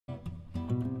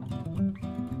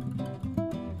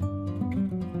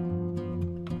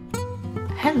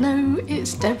Hello,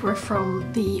 it's Deborah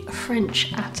from the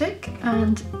French Attic,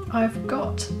 and I've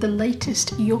got the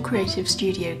latest Your Creative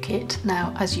Studio kit.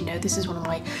 Now, as you know, this is one of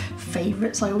my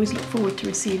favourites. I always look forward to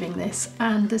receiving this,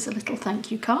 and there's a little thank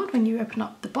you card when you open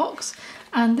up the box,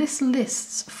 and this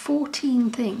lists 14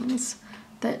 things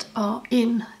that are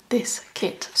in this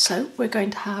kit. So we're going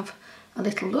to have a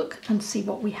little look and see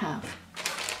what we have.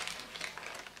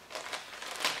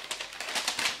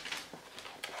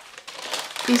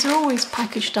 These are always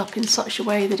packaged up in such a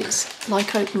way that it's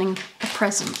like opening a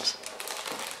present.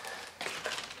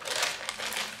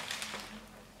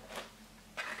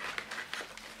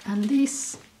 And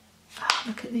these,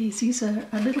 look at these are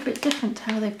a little bit different to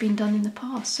how they've been done in the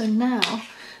past. So now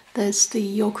there's the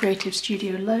Your Creative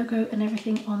Studio logo and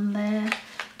everything on there.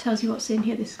 Tells you what's in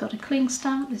here. This has got a cling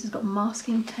stamp, this has got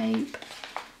masking tape.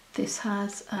 This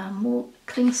has more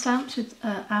cling stamps with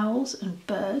owls and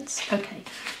birds. Okay,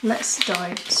 let's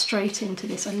dive straight into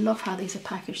this. I love how these are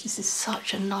packaged. This is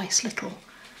such a nice little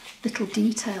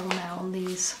detail now on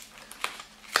these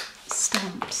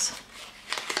stamps.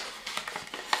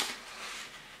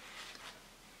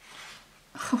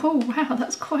 Oh wow,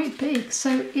 that's quite big.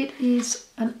 So it is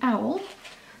an owl,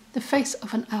 the face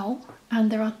of an owl, and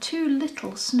there are two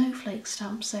little snowflake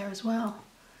stamps there as well.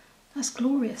 That's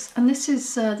glorious. And this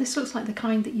is this looks like the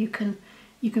kind that you can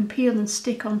peel and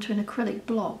stick onto an acrylic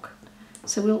block.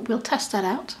 So we'll test that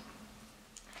out.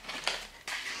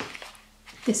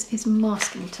 This is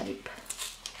masking tape.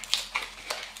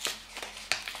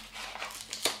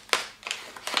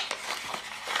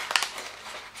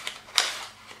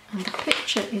 And the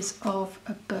picture is of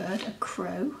a bird, a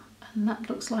crow, and that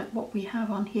looks like what we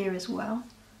have on here as well.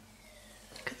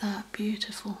 Look at that,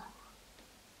 beautiful.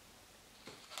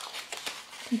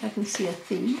 I think I can see a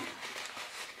theme.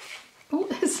 Oh,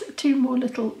 there's two more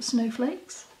little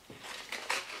snowflakes.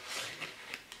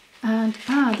 And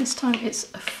this time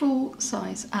it's a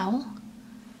full-size owl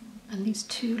and these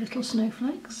two little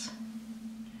snowflakes.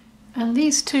 And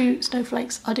these two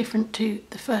snowflakes are different to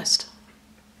the first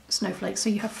snowflake, so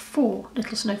you have four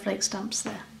little snowflake stamps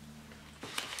there.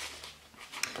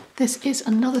 This is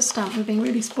another stamp. We're being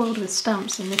really spoiled with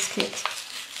stamps in this kit.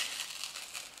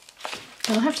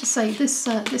 And I have to say,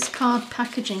 this card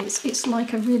packaging, it's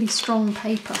like a really strong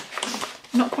paper.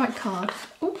 Not quite card.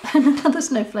 Oh, and another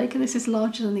snowflake, and this is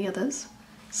larger than the others.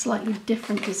 Slightly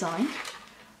different design.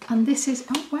 And this is,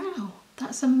 oh wow,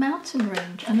 that's a mountain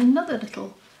range. And another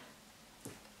little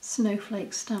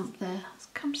snowflake stamp there. It's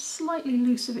come slightly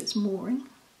loose of its mooring,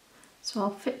 so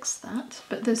I'll fix that.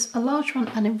 But there's a large one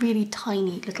and a really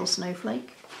tiny little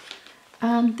snowflake.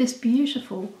 And this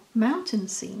beautiful mountain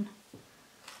scene.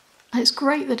 And it's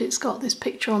great that it's got this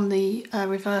picture on the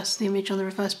reverse, the image on the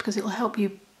reverse, because it will help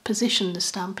you position the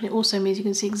stamp, and it also means you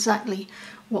can see exactly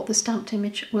what the stamped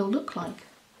image will look like.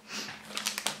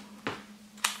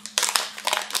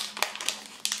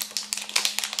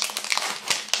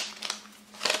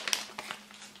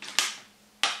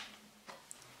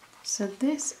 So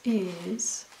this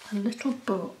is a little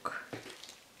book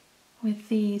with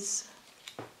these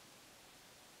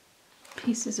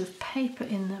pieces of paper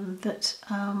in them that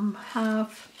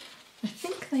have, I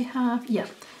think they have, yeah,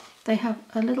 they have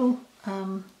a little,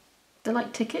 they're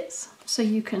like tickets, so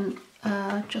you can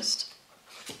just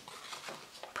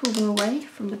pull them away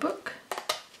from the book.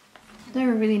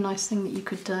 They're a really nice thing that you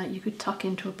could tuck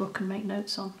into a book and make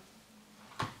notes on.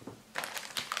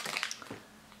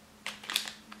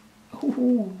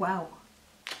 Oh wow!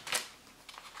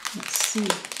 Let's see.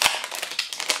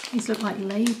 These look like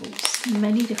labels,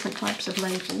 many different types of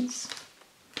labels,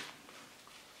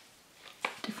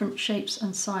 different shapes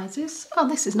and sizes. Oh,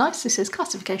 this is nice. This is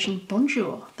classification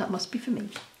bonjour. That must be for me.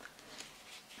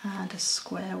 And a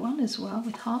square one as well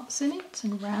with hearts in it,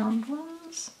 and round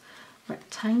ones,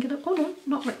 rectangular. Oh no,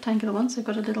 not rectangular ones. They've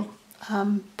got a little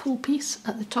pull piece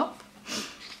at the top.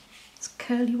 It's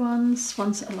curly ones,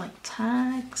 ones that are like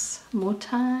tags, more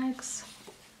tags.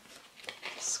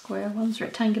 Square ones,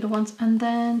 rectangular ones, and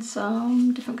then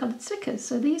some different coloured stickers.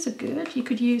 So these are good. You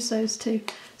could use those to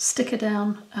sticker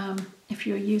down if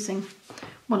you're using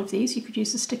one of these. You could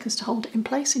use the stickers to hold it in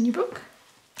place in your book.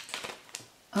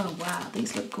 Oh wow,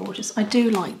 these look gorgeous. I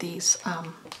do like these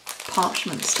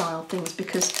parchment style things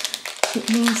because it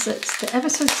means that they're ever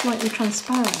so slightly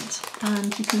transparent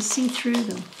and you can see through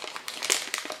them.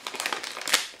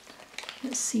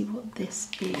 Let's see what this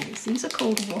is. These are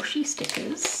called washi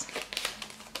stickers.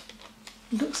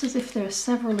 It looks as if there are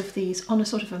several of these on a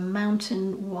sort of a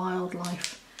mountain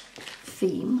wildlife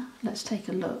theme. Let's take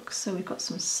a look. So we've got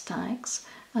some stags,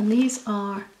 and these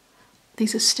are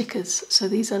stickers. So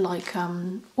these are like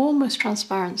almost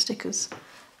transparent stickers,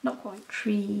 not quite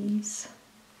trees.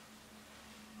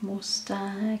 more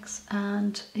stags,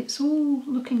 and it's all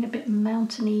looking a bit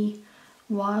mountainy,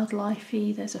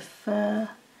 wildlifey. There's a fir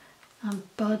and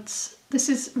buds. This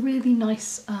is really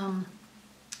nice, a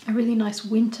really nice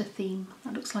winter theme.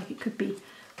 That looks like it could be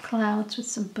clouds with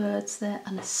some birds there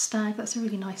and a stag. That's a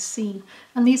really nice scene.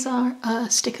 And these are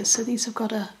stickers, so these have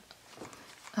got a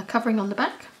covering on the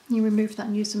back. You remove that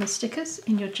and use them as stickers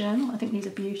in your journal. I think these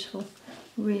are beautiful,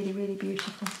 really, really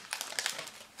beautiful.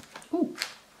 Ooh.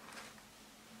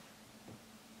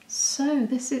 So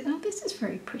this is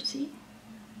very pretty.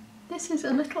 This is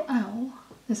a little owl.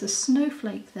 There's a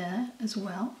snowflake there as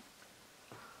well.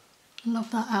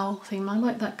 Love that owl theme. I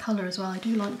like that colour as well. I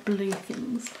do like blue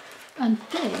things. And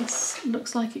this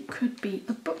looks like it could be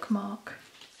a bookmark.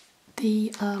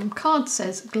 The card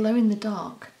says glow in the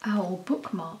dark owl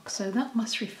bookmark, so that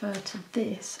must refer to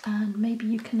this, and maybe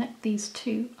you connect these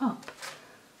two up.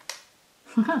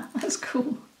 That's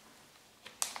cool.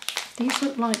 These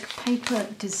look like paper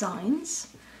designs.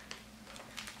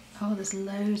 Oh, there's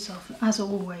loads of them, as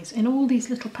always. In all these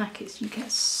little packets you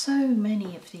get so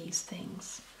many of these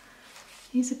things.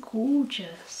 These are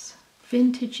gorgeous.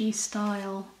 Vintagey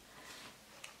style.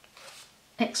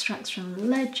 Extracts from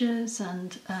ledgers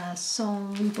and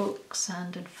song books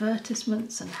and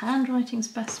advertisements and handwriting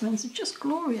specimens. It's just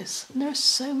glorious. And there are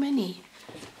so many.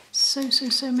 So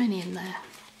many in there.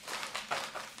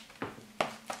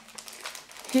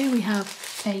 Here we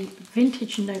have a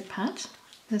vintage notepad.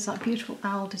 There's that beautiful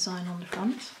owl design on the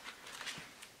front.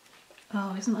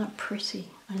 Oh, isn't that pretty?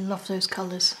 I love those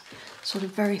colours. Sort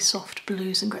of very soft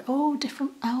blues and grey. Oh,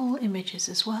 different owl images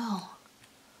as well.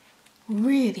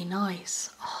 Really nice.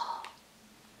 Oh,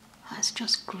 that's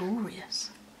just glorious.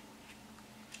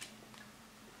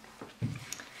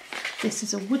 This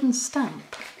is a wooden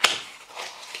stamp.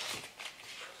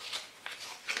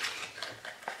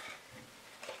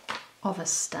 Of a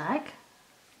stag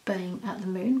baying at the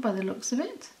moon by the looks of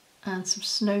it, and some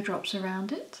snowdrops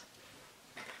around it.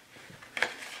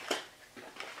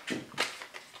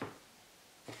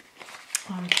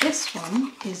 This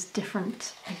one is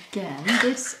different again.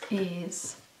 This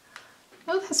is,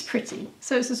 oh, that's pretty.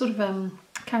 So it's a sort of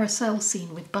carousel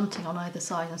scene with bunting on either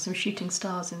side and some shooting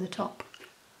stars in the top.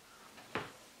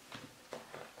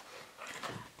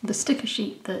 The sticker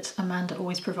sheet that Amanda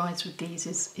always provides with these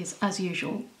is as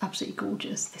usual, absolutely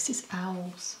gorgeous. This is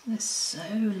owls. They're so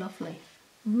lovely.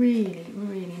 Really,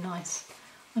 really nice.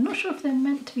 I'm not sure if they're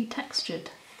meant to be textured,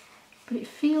 but it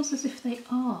feels as if they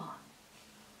are.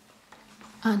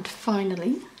 And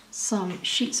finally, some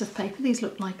sheets of paper. These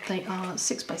look like they are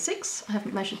 6 by 6. I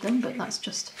haven't measured them, but that's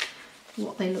just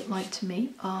what they look like to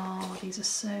me. Oh, these are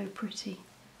so pretty.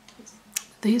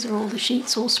 These are all the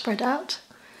sheets all spread out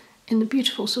in the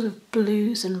beautiful sort of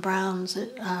blues and browns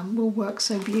that will work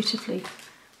so beautifully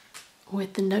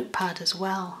with the notepad as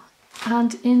well.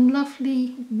 And in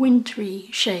lovely wintry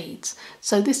shades.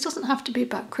 So this doesn't have to be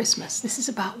about Christmas, this is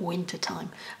about winter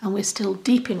time. And we're still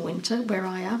deep in winter where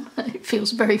I am. It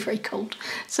feels very, very cold.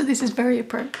 So this is very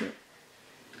appropriate.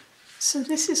 So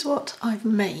this is what I've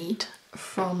made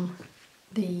from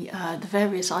the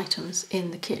various items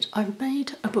in the kit. I've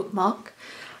made a bookmark,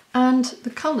 and the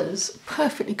colours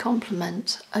perfectly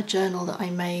complement a journal that I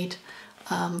made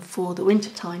for the winter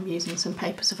time using some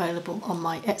papers available on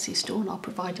my Etsy store, and I'll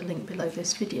provide a link below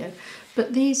this video.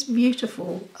 But these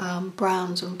beautiful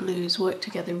browns and blues work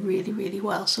together really, really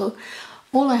well. So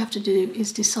all I have to do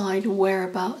is decide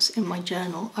whereabouts in my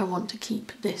journal I want to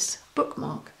keep this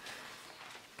bookmark.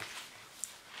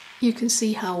 You can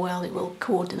see how well it will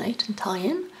coordinate and tie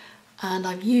in, and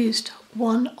I've used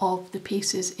one of the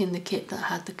pieces in the kit that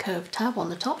had the curved tab on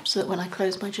the top, so that when I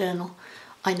close my journal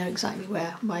I know exactly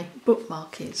where my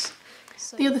bookmark is.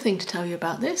 The other thing to tell you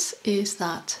about this is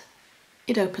that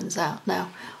it opens out. Now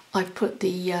I've put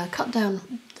the cut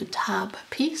down the tab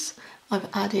piece. I've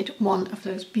added one of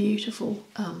those beautiful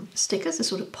stickers, the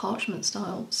sort of parchment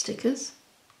style stickers.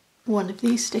 One of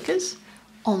these stickers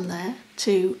on there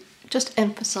to just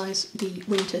emphasize the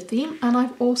winter theme, and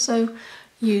I've also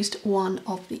used one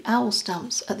of the owl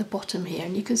stamps at the bottom here,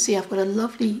 and you can see I've got a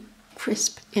lovely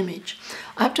crisp image.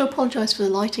 I have to apologise for the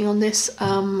lighting on this.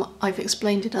 I've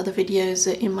explained in other videos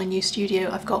that in my new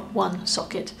studio I've got one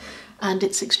socket and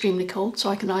it's extremely cold, so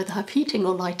I can either have heating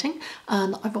or lighting,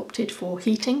 and I've opted for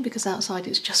heating because outside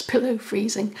it's just below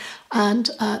freezing, and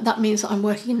that means that I'm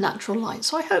working in natural light.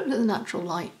 So I hope that the natural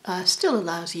light still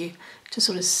allows you to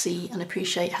sort of see and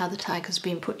appreciate how the tag has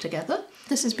been put together.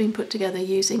 This has been put together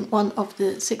using one of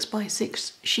the 6 by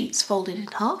 6 sheets folded in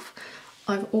half.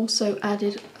 I've also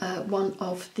added one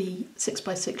of the 6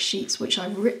 by 6 sheets which I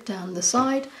ripped down the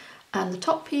side, and the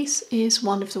top piece is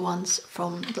one of the ones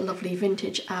from the lovely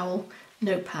vintage owl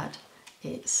notepad.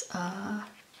 It's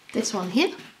this one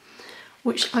here,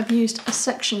 which I've used a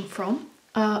section from.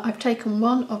 I've taken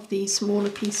one of the smaller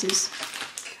pieces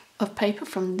of paper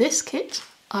from this kit.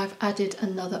 I've added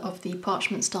another of the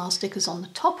parchment style stickers on the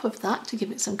top of that to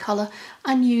give it some colour,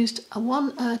 and used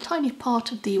a tiny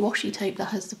part of the washi tape that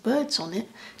has the birds on it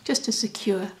just to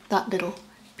secure that little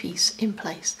piece in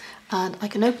place. And I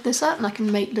can open this up and I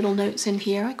can make little notes in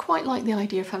here. I quite like the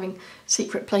idea of having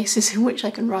secret places in which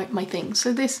I can write my things.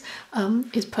 So this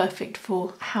is perfect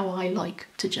for how I like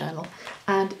to journal,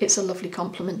 and it's a lovely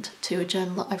complement to a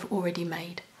journal that I've already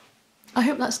made. I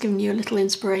hope that's given you a little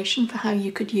inspiration for how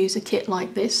you could use a kit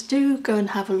like this. Do go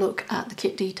and have a look at the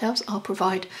kit details. I'll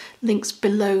provide links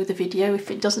below the video. If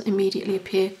it doesn't immediately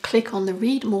appear, click on the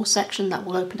read more section. That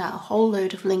will open out a whole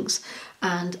load of links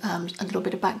and a little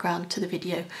bit of background to the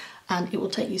video, and it will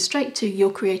take you straight to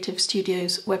Your Creative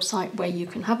Studio's website, where you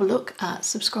can have a look at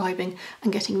subscribing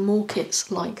and getting more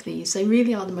kits like these. They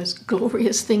really are the most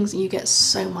glorious things, and you get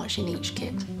so much in each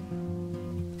kit.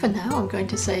 For now, I'm going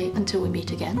to say until we meet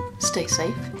again, stay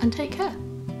safe and take care.